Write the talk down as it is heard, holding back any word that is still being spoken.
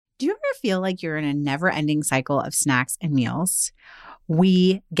Do you ever feel like you're in a never-ending cycle of snacks and meals?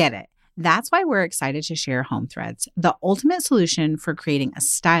 We get it. That's why we're excited to share Home Threads, the ultimate solution for creating a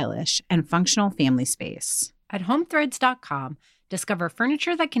stylish and functional family space. At homethreads.com, discover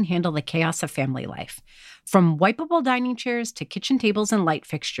furniture that can handle the chaos of family life. From wipeable dining chairs to kitchen tables and light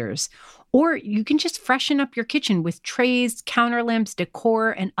fixtures. Or you can just freshen up your kitchen with trays, counter lamps,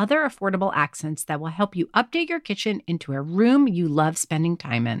 decor, and other affordable accents that will help you update your kitchen into a room you love spending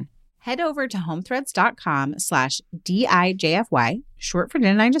time in. Head over to homethreads.com/DIJFY, short for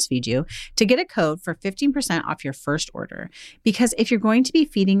Didn't I Just Feed You, to get a code for 15% off your first order. Because if you're going to be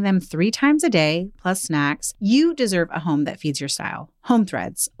feeding them 3 times a day, plus snacks, you deserve a home that feeds your style. Home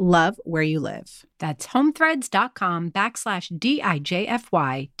Threads, love where you live. That's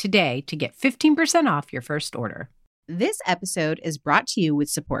homethreads.com/DIJFY today to get 15% off your first order. This episode is brought to you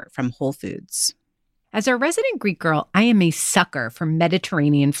with support from Whole Foods. As a resident Greek girl, I am a sucker for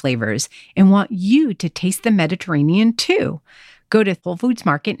Mediterranean flavors and want you to taste the Mediterranean too. Go to Whole Foods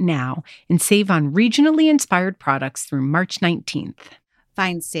Market now and save on regionally inspired products through March 19th.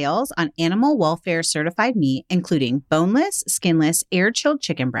 Find sales on animal welfare certified meat, including boneless, skinless, air-chilled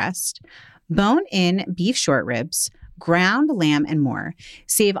chicken breast, bone-in beef short ribs, ground lamb, and more.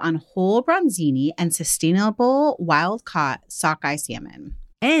 Save on whole bronzini and sustainable wild-caught sockeye salmon.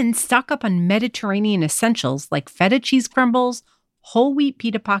 And stock up on Mediterranean essentials like feta cheese crumbles, whole wheat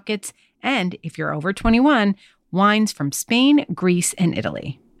pita pockets, and, if you're over 21, wines from Spain, Greece, and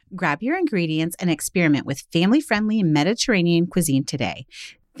Italy. Grab your ingredients and experiment with family-friendly Mediterranean cuisine today.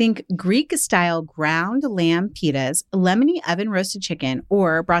 Think Greek-style ground lamb pitas, lemony oven-roasted chicken,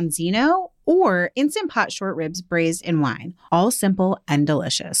 or bronzino, or Instant Pot short ribs braised in wine. All simple and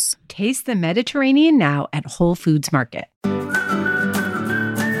delicious. Taste the Mediterranean now at Whole Foods Market.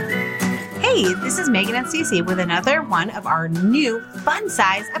 Hey, this is Megan and Cece with another one of our new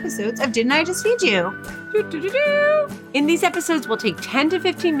fun-size episodes of Didn't I Just Feed You? In these episodes, we'll take 10 to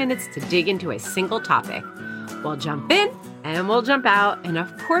 15 minutes to dig into a single topic. We'll jump in and we'll jump out. And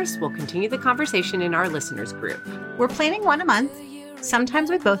of course, we'll continue the conversation in our listeners group. We're planning one a month, sometimes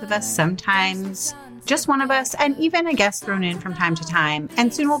with both of us, sometimes just one of us, and even a guest thrown in from time to time.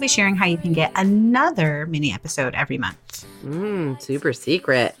 And soon we'll be sharing how you can get another mini episode every month. Super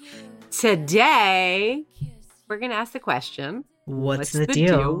secret. Today, we're going to ask the question, What's the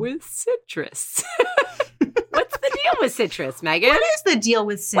deal with citrus? What's the deal with citrus, Megan? What is the deal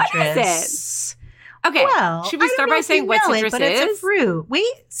with citrus? What is it? Okay, well, should we start by saying what citrus but is? It's a fruit. Wait,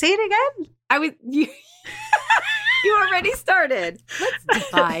 say it again. You already started. Let's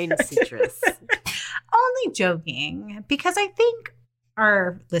define citrus. Only joking, because I think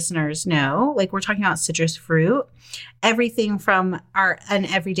our listeners know, like, we're talking about citrus fruit, everything from an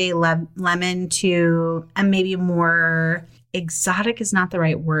everyday lemon to a maybe more exotic is not the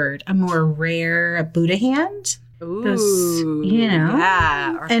right word, a more rare, a Buddha hand. Ooh, those,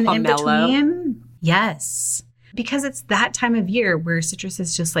 yeah, or and pomelo. in between, yes. Because it's that time of year where citrus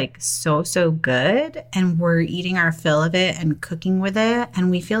is just like so good, and we're eating our fill of it and cooking with it, and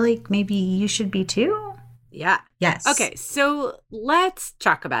we feel like maybe you should be too. Yeah. Yes. Okay, so let's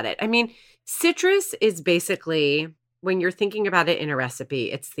talk about it. I mean, citrus is basically, when you're thinking about it in a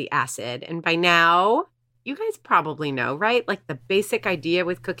recipe, it's the acid. And by now, you guys probably know, right? Like, the basic idea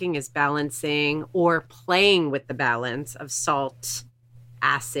with cooking is balancing or playing with the balance of salt,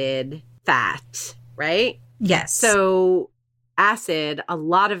 acid, fat, right? Yes. So acid, a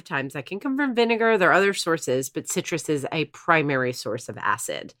lot of times that can come from vinegar. There are other sources, but citrus is a primary source of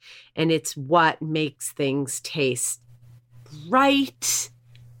acid. And it's what makes things taste bright,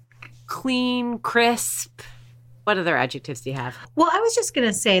 clean, crisp. What other adjectives do you have? Well, I was just going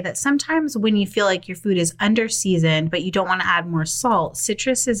to say that sometimes when you feel like your food is under-seasoned, but you don't want to add more salt,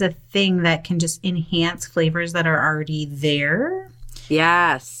 citrus is a thing that can just enhance flavors that are already there.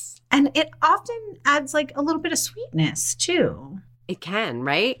 Yes. And it often adds like a little bit of sweetness too. It can,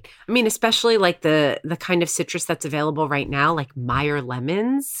 right? I mean, especially like the kind of citrus that's available right now, like Meyer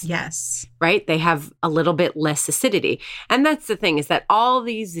lemons. Yes. Right? They have a little bit less acidity. And that's the thing, is that all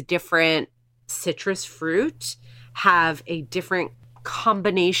these different citrus fruit have a different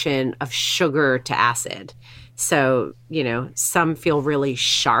combination of sugar to acid. So, some feel really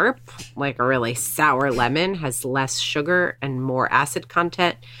sharp, like a really sour lemon has less sugar and more acid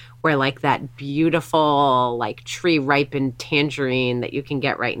content, where like that beautiful, like tree ripened tangerine that you can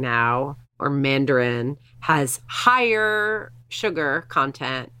get right now, or mandarin, has higher sugar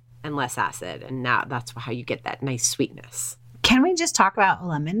content and less acid. And now that's how you get that nice sweetness. Can we just talk about a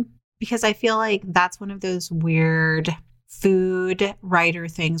lemon? Because I feel like that's one of those weird food writer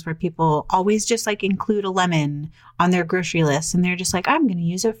things where people always just like include a lemon on their grocery list. And they're just like, I'm going to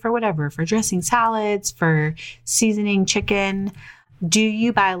use it for whatever, for dressing salads, for seasoning chicken. Do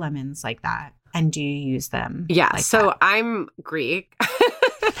you buy lemons like that? And do you use them? Yeah. Like so that? I'm Greek.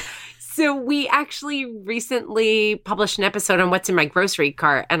 So we actually recently published an episode on what's in my grocery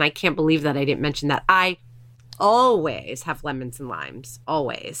cart. And I can't believe that I didn't mention that. I always have lemons and limes,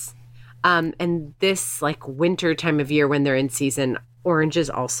 always. And this like winter time of year when they're in season, oranges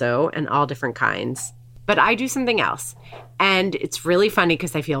also, and all different kinds. But I do something else. And it's really funny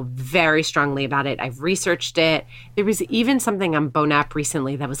because I feel very strongly about it. I've researched it. There was even something on Bonap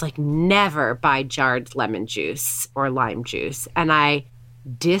recently that was like, never buy jarred lemon juice or lime juice. And I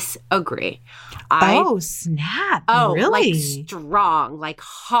disagree. Oh, snap. Oh, really? like strong, like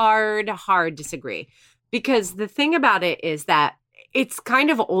hard disagree. Because the thing about it is that it's kind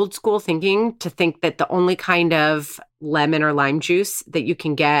of old school thinking to think that the only kind of lemon or lime juice that you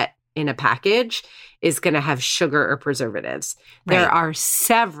can get in a package is going to have sugar or preservatives. Right. There are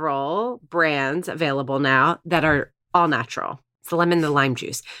several brands available now that are all natural. It's the lemon, the lime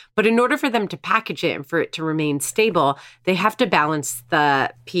juice. But in order for them to package it and for it to remain stable, they have to balance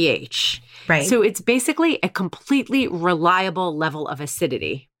the pH. Right. So it's basically a completely reliable level of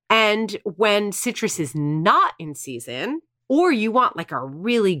acidity. And when citrus is not in season, or you want like a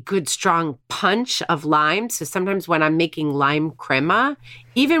really good, strong punch of lime. So sometimes when I'm making lime crema,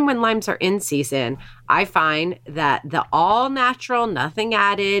 even when limes are in season, I find that the all natural, nothing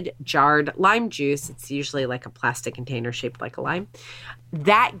added, jarred lime juice, it's usually like a plastic container shaped like a lime,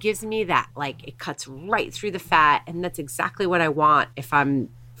 that gives me that, like it cuts right through the fat. And that's exactly what I want if I'm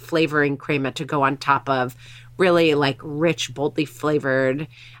flavoring crema to go on top of really like rich, boldly flavored,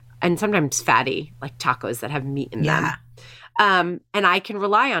 and sometimes fatty, like tacos that have meat in them. And I can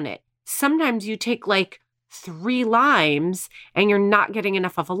rely on it. Sometimes you take like 3 limes and you're not getting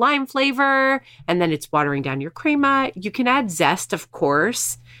enough of a lime flavor, and then it's watering down your crema. You can add zest, of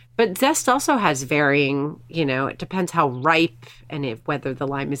course, but zest also has varying, it depends how ripe and whether the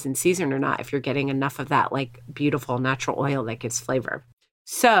lime is in season or not, if you're getting enough of that like beautiful natural oil that gives flavor.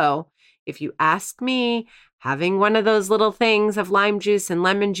 So if you ask me, having one of those little things of lime juice and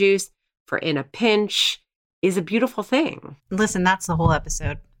lemon juice for in a pinch is a beautiful thing. Listen, that's the whole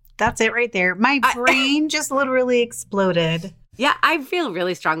episode. That's it right there. My brain just literally exploded. Yeah, I feel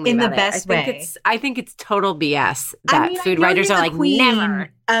really strongly in about the best way. I think it's total BS that food writers are like, never.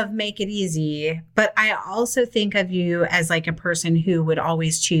 Of make it easy, but I also think of you as like a person who would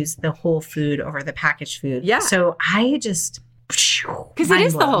always choose the whole food over the packaged food. Yeah. So I just... Because it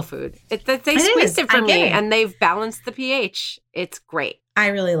is the whole food. They squeezed it for me and they've balanced the pH. It's great. I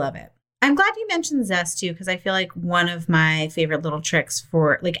really love it. I'm glad you mentioned zest too, because I feel like one of my favorite little tricks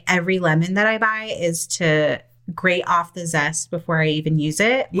for like every lemon that I buy is to grate off the zest before I even use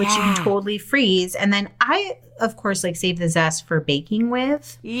it, which you can totally freeze. And then I, of course, like save the zest for baking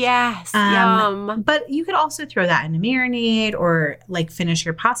with. Yes. Yum. But you could also throw that in a marinade or like finish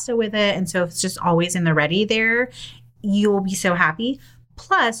your pasta with it. And so if it's just always in the ready there, you will be so happy.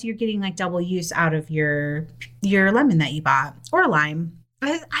 Plus, you're getting like double use out of your lemon that you bought or lime.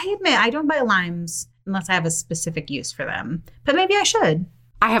 I admit I don't buy limes unless I have a specific use for them, but maybe I should.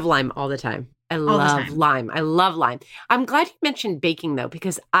 I have lime all the time. I love lime. I love lime. I'm glad you mentioned baking though,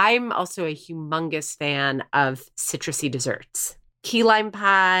 because I'm also a humongous fan of citrusy desserts. Key lime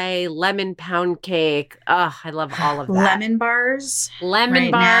pie, lemon pound cake. Oh, I love all of that. Lemon bars.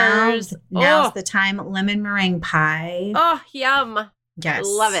 Now's the time. Lemon meringue pie. Oh, yum. Yes.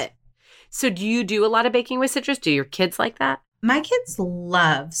 Love it. So do you do a lot of baking with citrus? Do your kids like that? My kids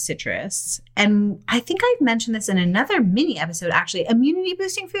love citrus. And I think I've mentioned this in another mini episode, actually, immunity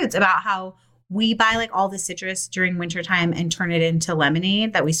boosting foods, about how we buy like all the citrus during wintertime and turn it into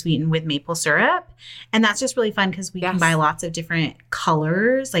lemonade that we sweeten with maple syrup. And that's just really fun because we can buy lots of different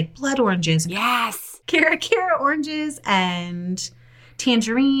colors, like blood oranges. Yes. Cara oranges and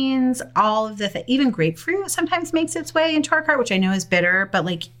tangerines, all of even grapefruit sometimes makes its way into our cart, which I know is bitter, but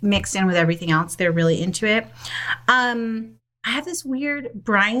like mixed in with everything else, they're really into it. I have this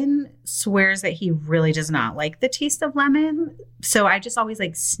Brian swears that he really does not like the taste of lemon. So I just always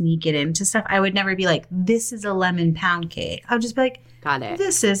like sneak it into stuff. I would never be like, this is a lemon pound cake. I would just be like, got it.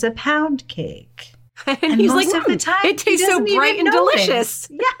 This is a pound cake. And he's most like, of the time, it tastes so bright and delicious.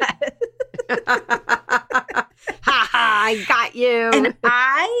 Yeah. Ha ha, I got you. And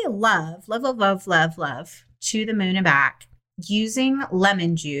I love to the moon and back using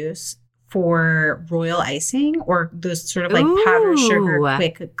lemon juice for royal icing or those sort of like powdered sugar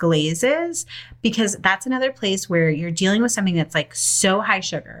quick glazes, because that's another place where you're dealing with something that's like so high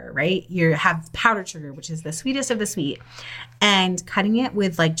sugar, right? You have powdered sugar, which is the sweetest of the sweet, and cutting it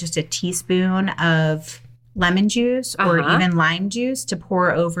with like just a teaspoon of lemon juice or even lime juice to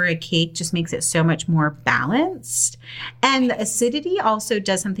pour over a cake just makes it so much more balanced. And the acidity also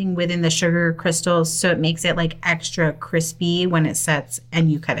does something within the sugar crystals, so it makes it like extra crispy when it sets and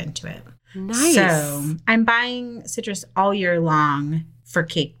you cut into it. Nice. So I'm buying citrus all year long for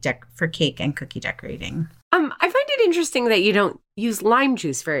cake and cookie decorating. I find it interesting that you don't use lime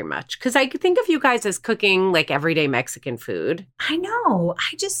juice very much, because I could think of you guys as cooking like everyday Mexican food. I know.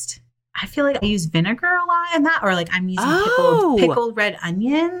 I feel like I use vinegar a lot in that, or like I'm using pickled red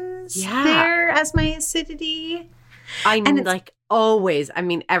onions there as my acidity. Everything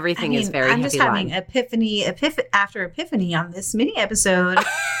is very heavy. I'm just having epiphany after epiphany on this mini episode.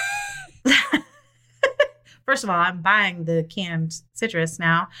 First of all, I'm buying the canned citrus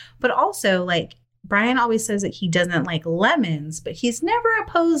now, but also like Brian always says that he doesn't like lemons, but he's never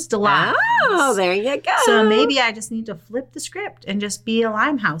opposed to limes. Oh, there you go. So maybe I just need to flip the script and just be a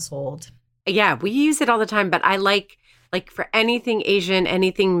lime household. Yeah, we use it all the time, but I like for anything Asian,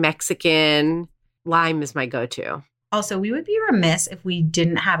 anything Mexican, lime is my go-to. Also, we would be remiss if we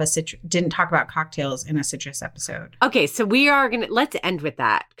didn't talk about cocktails in a citrus episode. Okay, so let's end with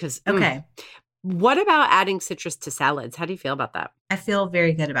that because what about adding citrus to salads? How do you feel about that? I feel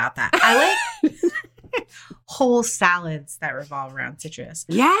very good about that. I like whole salads that revolve around citrus.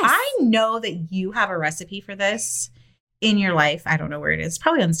 Yes. I know that you have a recipe for this in your life. I don't know where it is.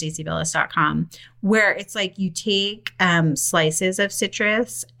 Probably on staceybillis.com, where it's like you take slices of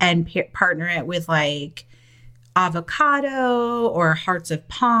citrus and partner it with like avocado or hearts of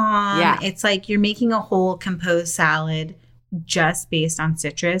palm. Yeah. It's like you're making a whole composed salad just based on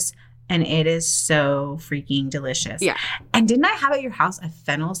citrus. And it is so freaking delicious. Yeah. And didn't I have at your house a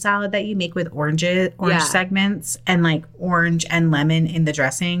fennel salad that you make with orange segments and like orange and lemon in the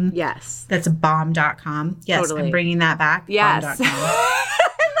dressing? Yes. That's bomb.com. Yes, totally. I'm bringing that back. Yes. Bomb.com.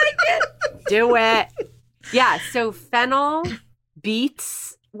 I like it. Do it. Yeah. So fennel,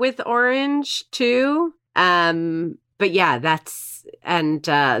 beets with orange too. But yeah, and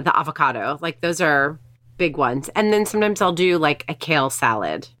the avocado. Like those are big ones. And then sometimes I'll do like a kale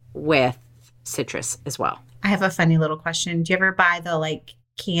salad with citrus as well. I have a funny little question. Do you ever buy the like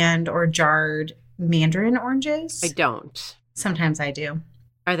canned or jarred mandarin oranges? I don't. Sometimes I do.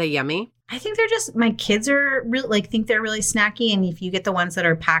 Are they yummy? I think they're just, my kids are really think they're really snacky. And if you get the ones that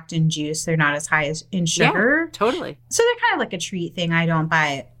are packed in juice, they're not as high as in sugar. Yeah, totally. So they're kind of like a treat thing. I don't buy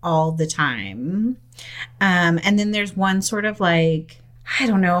it all the time. And then there's one sort of like, I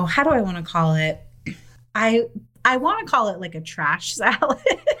don't know, how do I want to call it? I want to call it like a trash salad.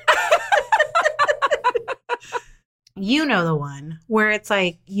 You know the one where it's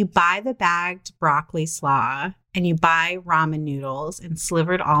like you buy the bagged broccoli slaw and you buy ramen noodles and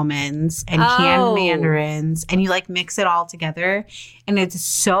slivered almonds and canned mandarins and you like mix it all together and it's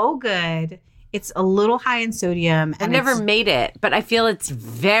so good. It's a little high in sodium. I've never made it, but I feel it's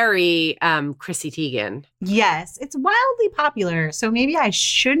very Chrissy Teigen. Yes, it's wildly popular. So maybe I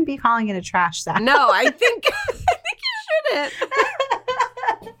shouldn't be calling it a trash salad. No, I think you shouldn't.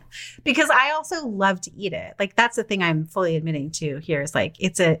 Because I also love to eat it. Like that's the thing I'm fully admitting to here is like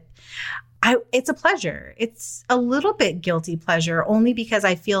it's a pleasure. It's a little bit guilty pleasure only because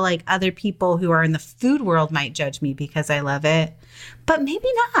I feel like other people who are in the food world might judge me because I love it, but maybe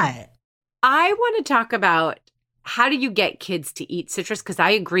not. I want to talk about how do you get kids to eat citrus? Because I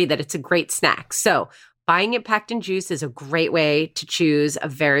agree that it's a great snack. So buying it packed in juice is a great way to choose a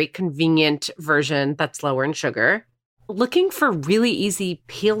very convenient version that's lower in sugar. Looking for really easy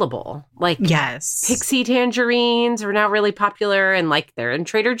peelable, like Pixie tangerines are now really popular and like they're in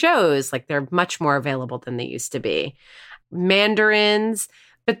Trader Joe's, like they're much more available than they used to be. Mandarins.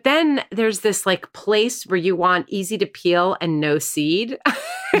 But then there's this like place where you want easy to peel and no seed.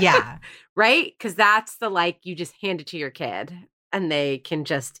 Yeah. Right? Because that's the like you just hand it to your kid and they can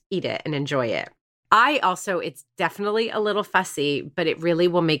just eat it and enjoy it. It's definitely a little fussy, but it really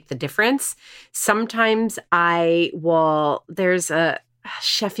will make the difference. Sometimes there's a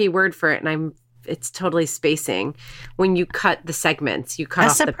chefy word for it and it's totally spacing. When you cut the segments, you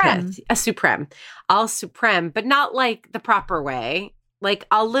cut off the pith. A supreme. I'll supreme, but not like the proper way. Like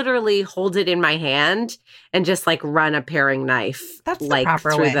I'll literally hold it in my hand and just like run a paring knife. That's like the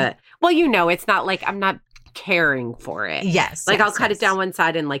proper way. It's not like I'm not caring for it. Yes. Like I'll cut it down one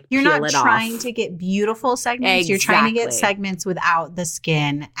side and like you're peel it not off. trying to get beautiful segments. Exactly. You're trying to get segments without the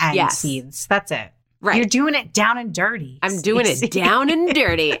skin and seeds. That's it. Right. You're doing it down and dirty. I'm doing it down and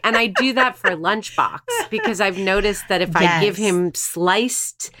dirty. And I do that for Lunchbox because I've noticed that if I give him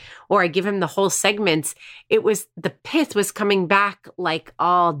sliced or I give him the whole segments, the pith was coming back like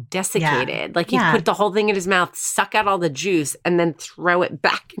all desiccated. Yeah. Like he'd put the whole thing in his mouth, suck out all the juice, and then throw it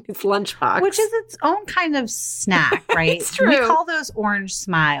back in his lunchbox. Which is its own kind of snack, right? It's true. We call those orange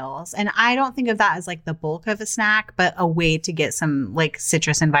smiles. And I don't think of that as like the bulk of a snack, but a way to get some like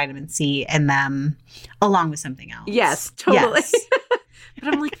citrus and vitamin C in them along with something else. Yes, totally. Yes.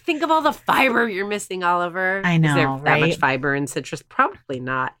 But I'm like, think of all the fiber you're missing, Oliver. I know, Is there right? that much fiber in citrus? Probably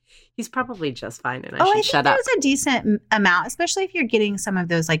not. He's probably just fine, and I should shut up. I think there's a decent amount, especially if you're getting some of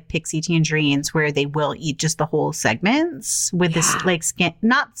those like pixie tangerines where they will eat just the whole segments with this like skin,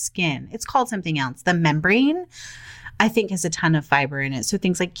 not skin. It's called something else. The membrane, I think, has a ton of fiber in it. So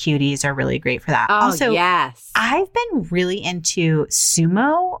things like cuties are really great for that. Oh, also, yes. I've been really into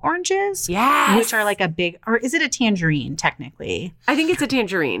sumo oranges. Yes. Which are like a big, or is it a tangerine technically? I think it's a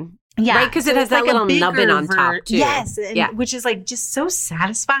tangerine. Yeah. Right? Because it has that little nubbin on top, too. Yes. Which is like just so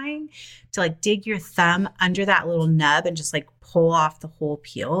satisfying to like dig your thumb under that little nub and just like pull off the whole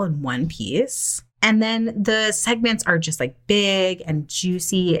peel in one piece. And then the segments are just like big and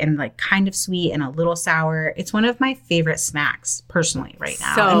juicy and like kind of sweet and a little sour. It's one of my favorite snacks personally right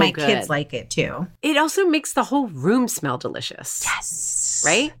now. So and my good. kids like it too. It also makes the whole room smell delicious. Yes.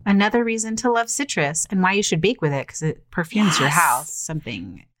 Right? Another reason to love citrus and why you should bake with it because it perfumes your house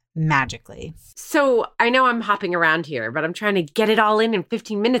something magically. So I know I'm hopping around here, but I'm trying to get it all in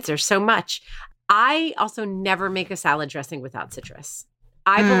 15 minutes or so much. I also never make a salad dressing without citrus.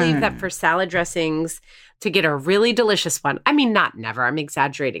 I believe that for salad dressings, to get a really delicious one, I mean, not never, I'm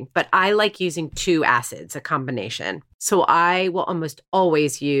exaggerating, but I like using 2 acids, a combination. So I will almost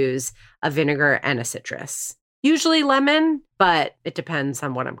always use a vinegar and a citrus. Usually lemon, but it depends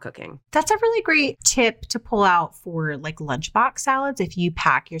on what I'm cooking. That's a really great tip to pull out for like lunchbox salads. If you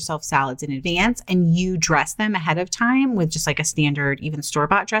pack yourself salads in advance and you dress them ahead of time with just like a standard, even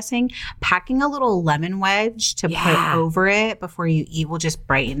store-bought dressing, packing a little lemon wedge to put over it before you eat will just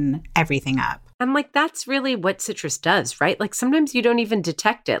brighten everything up. I'm like, that's really what citrus does, right? Like sometimes you don't even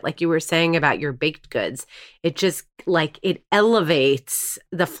detect it. Like you were saying about your baked goods. It just like it elevates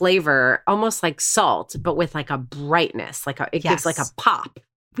the flavor almost like salt, but with like a brightness, it gives like a pop.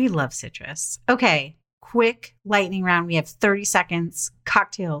 We love citrus. Okay, quick lightning round. We have 30 seconds.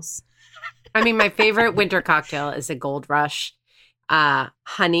 Cocktails. I mean, my favorite winter cocktail is a Gold Rush.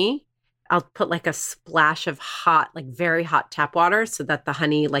 Honey. I'll put like a splash of hot, like very hot tap water so that the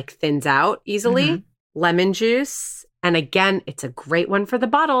honey like thins out easily. Mm-hmm. Lemon juice. And again, it's a great one for the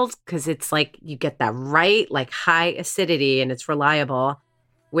bottles because it's like you get that right, like high acidity and it's reliable.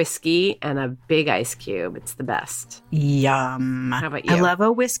 Whiskey and a big ice cube. It's the best. Yum. How about you? I love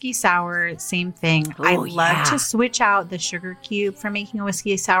a whiskey sour. Same thing. I love to switch out the sugar cube for making a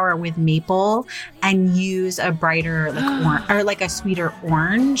whiskey sour with maple and use a brighter like or like a sweeter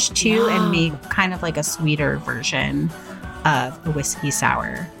orange too and make kind of like a sweeter version of a whiskey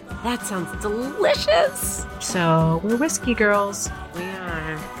sour. That sounds delicious. So we're whiskey girls. We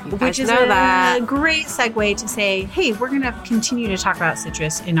are. Which is a great segue to say, hey, we're going to continue to talk about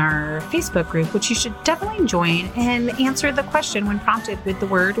citrus in our Facebook group, which you should definitely join and answer the question when prompted with the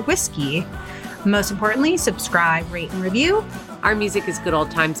word whiskey. Most importantly, subscribe, rate, and review. Our music is Good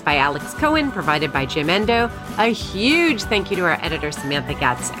Old Times by Alex Cohen, provided by Jim Endo. A huge thank you to our editor, Samantha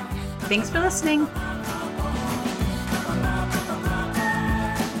Gadsek. Thanks for listening.